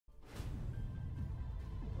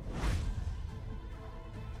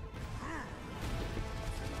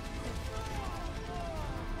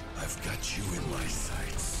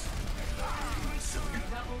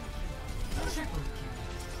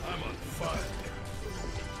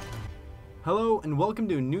Hello and welcome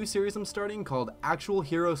to a new series I'm starting called Actual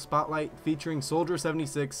Hero Spotlight featuring Soldier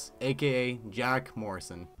 76, aka Jack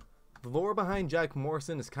Morrison. The lore behind Jack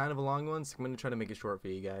Morrison is kind of a long one, so I'm going to try to make it short for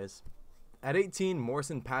you guys. At 18,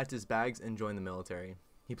 Morrison packed his bags and joined the military.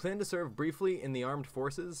 He planned to serve briefly in the armed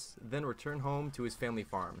forces, then return home to his family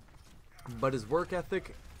farm. But his work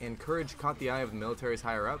ethic and courage caught the eye of the military's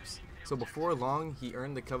higher-ups, so before long he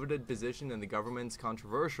earned the coveted position in the government's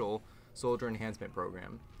controversial Soldier Enhancement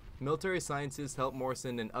Program. Military scientists helped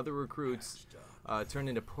Morrison and other recruits turn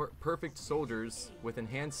into perfect soldiers with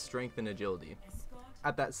enhanced strength and agility.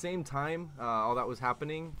 At that same time, all that was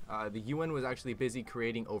happening, the UN was actually busy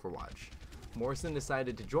creating Overwatch. Morrison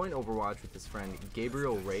decided to join Overwatch with his friend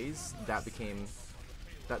Gabriel Reyes that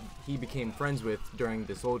he became friends with during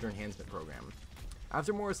the Soldier Enhancement Program.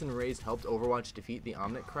 After Morrison and Reyes helped Overwatch defeat the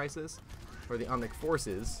Omnic Crisis, or the Omnic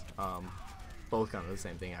Forces, both kind of the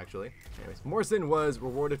same thing actually. Anyways, Morrison was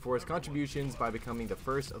rewarded for his contributions by becoming the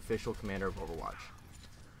first official commander of Overwatch.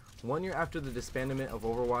 1 year after the disbandment of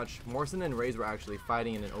Overwatch, Morrison and Reyes were actually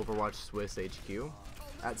fighting in an Overwatch Swiss HQ.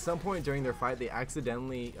 At some point during their fight, they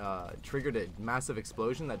accidentally triggered a massive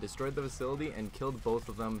explosion that destroyed the facility and killed both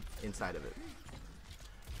of them inside of it.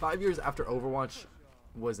 5 years after Overwatch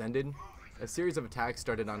was ended, a series of attacks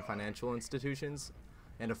started on financial institutions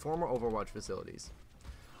and former Overwatch facilities,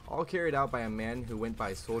 all carried out by a man who went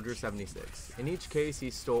by Soldier 76. In each case, he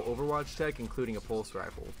stole Overwatch tech, including a pulse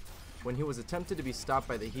rifle. When he was attempted to be stopped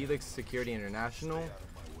by the Helix Security International,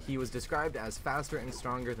 he was described as faster and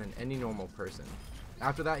stronger than any normal person.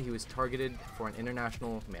 After that, he was targeted for an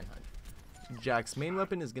international manhunt. Jack's main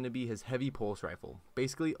weapon is going to be his heavy pulse rifle.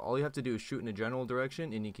 Basically, all you have to do is shoot in a general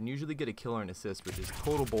direction and you can usually get a kill or an assist, which is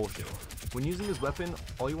total bullshit. When using this weapon,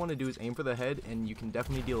 all you want to do is aim for the head and you can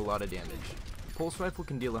definitely deal a lot of damage. The pulse rifle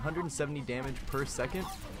can deal 170 damage per second,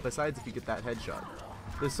 besides if you get that headshot.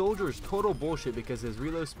 The Soldier is total bullshit because his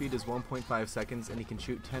reload speed is 1.5 seconds and he can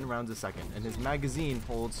shoot 10 rounds a second, and his magazine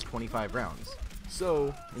holds 25 rounds.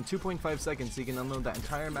 So, in 2.5 seconds he can unload that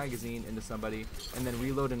entire magazine into somebody and then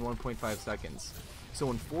reload in 1.5 seconds. So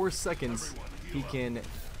in 4 seconds he can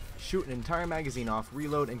shoot an entire magazine off,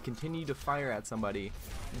 reload, and continue to fire at somebody,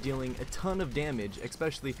 dealing a ton of damage,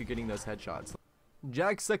 especially if you're getting those headshots.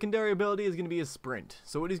 Jack's secondary ability is going to be his sprint.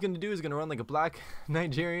 So what he's going to do is going to run like a black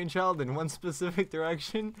Nigerian child in one specific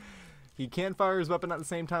direction. He can't fire his weapon at the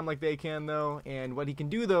same time like they can though, and what he can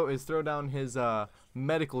do though is throw down his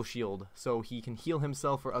medical shield so he can heal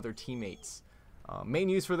himself or other teammates. Main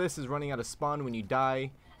use for this is running out of spawn when you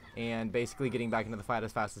die and basically getting back into the fight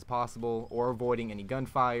as fast as possible, or avoiding any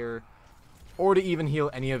gunfire, or to even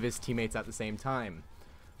heal any of his teammates at the same time.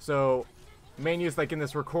 So main use, like in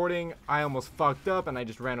this recording, I almost fucked up and I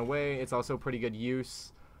just ran away. It's also pretty good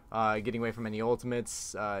use, getting away from any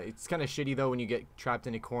ultimates. It's kind of shitty though when you get trapped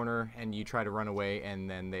in a corner and you try to run away and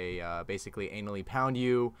then they basically anally pound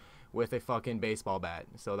you with a fucking baseball bat.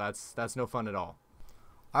 So that's no fun at all.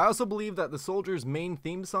 I also believe that the Soldier's main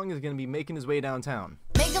theme song is going to be making his way downtown.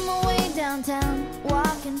 Making my way downtown,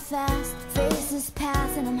 walking fast, faces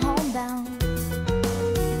pass and I'm homebound.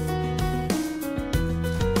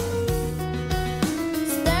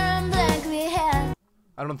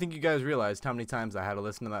 I don't think you guys realized how many times I had to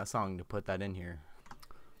listen to that song to put that in here.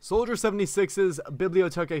 Soldier 76's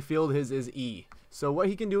Bibliotheque field is E. So what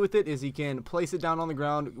he can do with it is he can place it down on the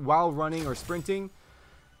ground while running or sprinting,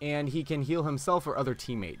 and he can heal himself or other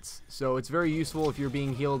teammates. So it's very useful if you're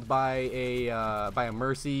being healed by a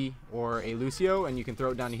Mercy or a Lucio, and you can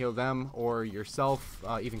throw it down to heal them or yourself,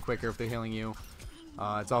 even quicker if they're healing you.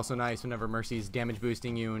 It's also nice whenever Mercy's damage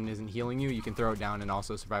boosting you and isn't healing you, you can throw it down and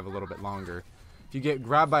also survive a little bit longer. If you get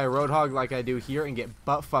grabbed by a Roadhog like I do here and get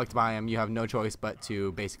butt fucked by him, you have no choice but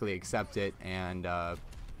to basically accept it and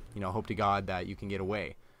hope to God that you can get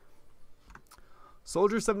away.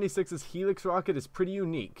 Soldier 76's Helix rocket is pretty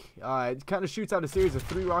unique. It kind of shoots out a series of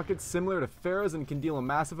 3 rockets similar to Pharah's and can deal a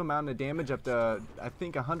massive amount of damage, up to I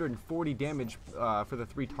think 140 damage for the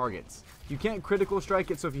 3 targets. You can't critical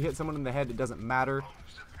strike it, so if you hit someone in the head it doesn't matter,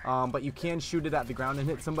 but you can shoot it at the ground and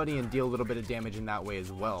hit somebody and deal a little bit of damage in that way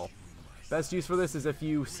as well. Best use for this is if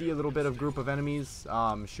you see a little bit of group of enemies,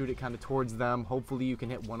 shoot it kind of towards them. Hopefully you can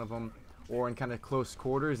hit one of them, or in kind of close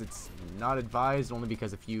quarters. It's not advised, only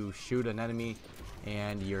because if you shoot an enemy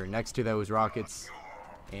and you're next to those rockets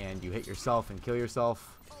and you hit yourself and kill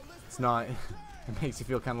yourself, it's not it makes you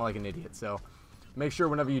feel kind of like an idiot. So make sure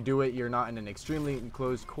whenever you do it, you're not in an extremely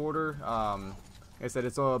enclosed quarter. Like I said,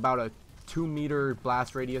 it's all about a 2-meter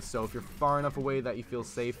blast radius, so if you're far enough away that you feel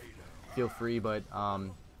safe, feel free, but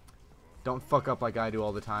don't fuck up like I do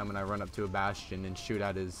all the time when I run up to a Bastion and shoot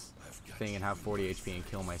at his thing and have 40 HP and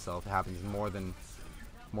kill myself. It happens more than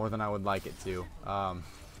more than I would like it to.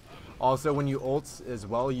 Also, when you ult as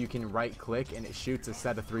well, you can right click and it shoots a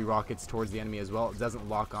set of 3 rockets towards the enemy as well. It doesn't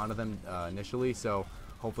lock onto them initially, so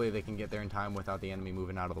hopefully they can get there in time without the enemy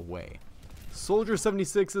moving out of the way. Soldier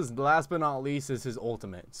 76's last but not least is his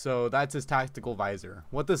ultimate. So that's his tactical visor.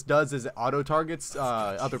 What this does is it auto targets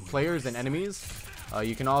other players and enemies.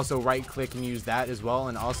 You can also right click and use that as well,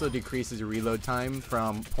 and also decreases your reload time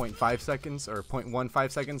from 0.5 seconds or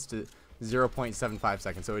 0.15 seconds to 0.75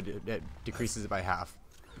 seconds. So it decreases it by half.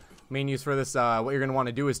 Main use for this, what you're going to want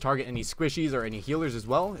to do is target any squishies or any healers as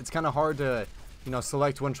well. It's kind of hard to, you know,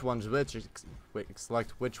 select which one is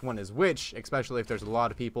which, especially if there's a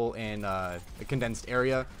lot of people in a condensed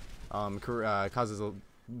area. Causes a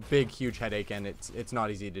big, huge headache, and it's not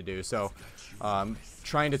easy to do. So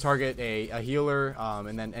trying to target a healer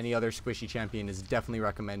and then any other squishy champion is definitely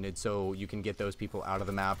recommended, so you can get those people out of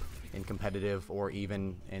the map in competitive or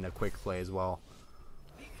even in a quick play as well.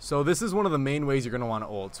 So this is one of the main ways you're going to want to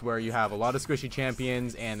ult, where you have a lot of squishy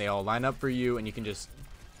champions and they all line up for you, and you can just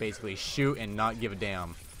basically shoot and not give a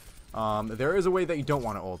damn. There is a way that you don't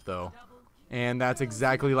want to ult though, and that's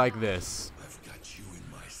exactly like this.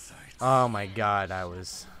 Oh my god, I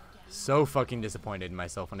was so fucking disappointed in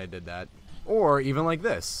myself when I did that. Or even like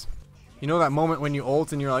this. You know that moment when you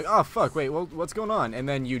ult and you're like, oh fuck, wait, well, what's going on? And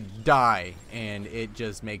then you die, and it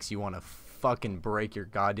just makes you want to fucking break your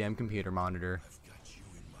goddamn computer monitor.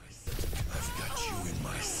 I've got you in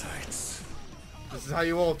my sights. This is how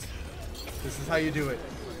you ult. This is how you do it.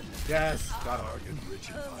 Yes.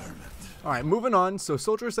 Alright, moving on. So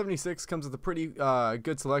Soldier 76 comes with a pretty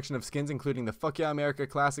good selection of skins, including the Fuck Yeah America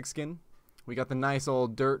Classic skin. We got the nice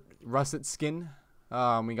old Dirt Russet skin.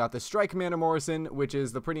 We got the Strike Commander Morrison, which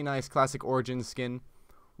is the pretty nice Classic Origins skin.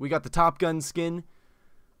 We got the Top Gun skin,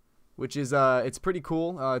 which is, it's pretty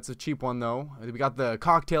cool. It's a cheap one, though. We got the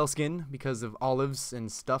Cocktail skin because of olives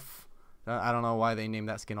and stuff. I don't know why they named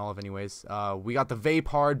that skin Olive anyways. We got the Vape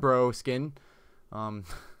Hard Bro skin.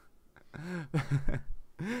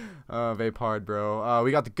 Vape Hard Bro.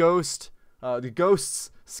 We got the Ghost. The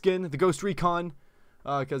Ghost's skin. The Ghost Recon.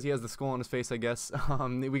 Because he has the skull on his face, I guess.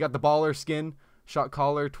 We got the Baller skin. Shot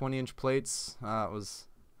collar, 20-inch plates. It was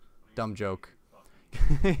a dumb joke.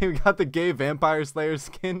 We got the Gay Vampire Slayer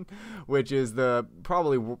skin, which is the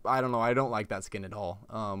probably, I don't know, I don't like that skin at all.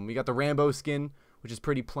 We got the Rambo skin, which is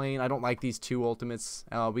pretty plain. I don't like these two ultimates.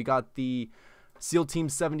 We got the SEAL Team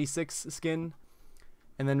 76 skin,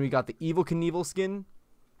 and then we got the Evil Knievel skin,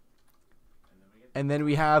 and then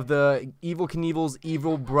we have the Evil Knievel's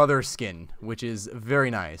Evil Brother skin, which is very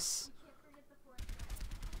nice.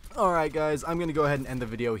 Alright guys, I'm going to go ahead and end the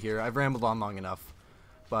video here. I've rambled on long enough.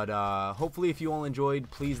 But hopefully if you all enjoyed,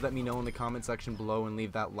 please let me know in the comment section below and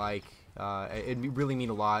leave that like. It'd really mean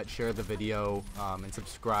a lot. Share the video and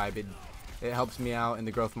subscribe. It helps me out in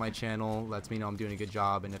the growth of my channel, lets me know I'm doing a good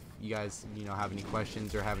job. And if you guys have any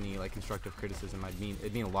questions or have any like constructive criticism,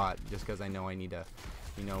 it'd mean a lot, just because I know I need to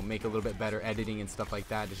make a little bit better editing and stuff like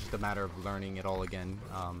that. It's just a matter of learning it all again.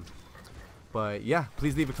 But yeah,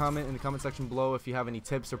 please leave a comment in the comment section below if you have any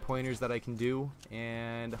tips or pointers that I can do,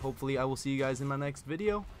 and hopefully I will see you guys in my next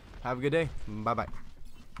video. Have a good day. Bye bye.